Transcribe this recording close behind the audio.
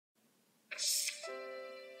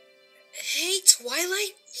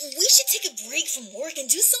Twilight, we should take a break from work and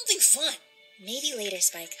do something fun. Maybe later,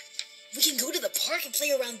 Spike. We can go to the park and play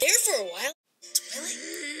around there for a while. Twilight?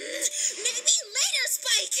 Maybe later,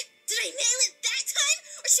 Spike! Did I nail it that time?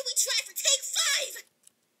 Or should we try for take 5?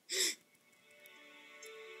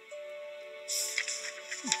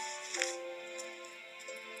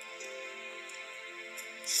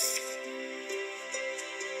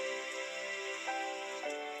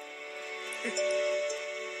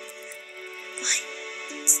 What?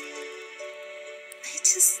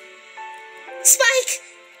 Spike!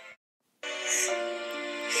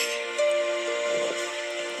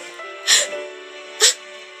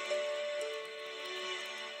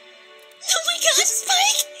 Oh my gosh,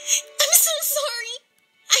 Spike! I'm so sorry.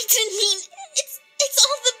 I didn't mean it's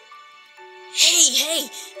all the... Hey,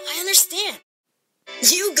 I understand.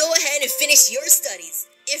 You go ahead and finish your studies.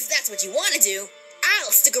 If that's what you want to do,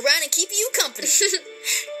 I'll stick around and keep you company.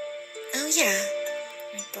 Oh yeah,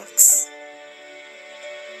 my books.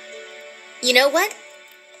 You know what?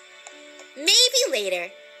 Maybe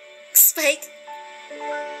later. Spike.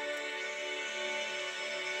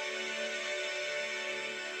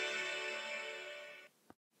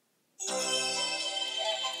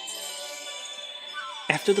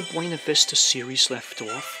 After the Buena Vista series left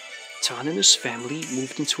off, Todd and his family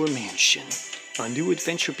moved into a mansion. A new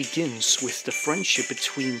adventure begins with the friendship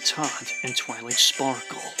between Todd and Twilight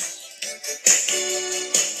Sparkle.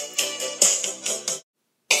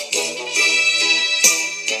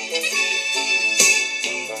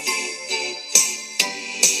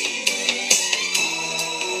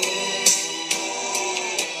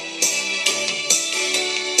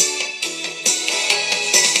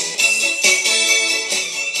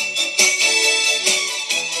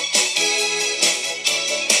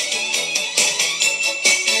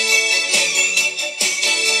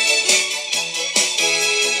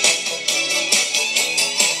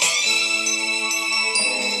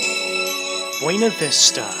 Buena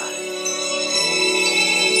Vista.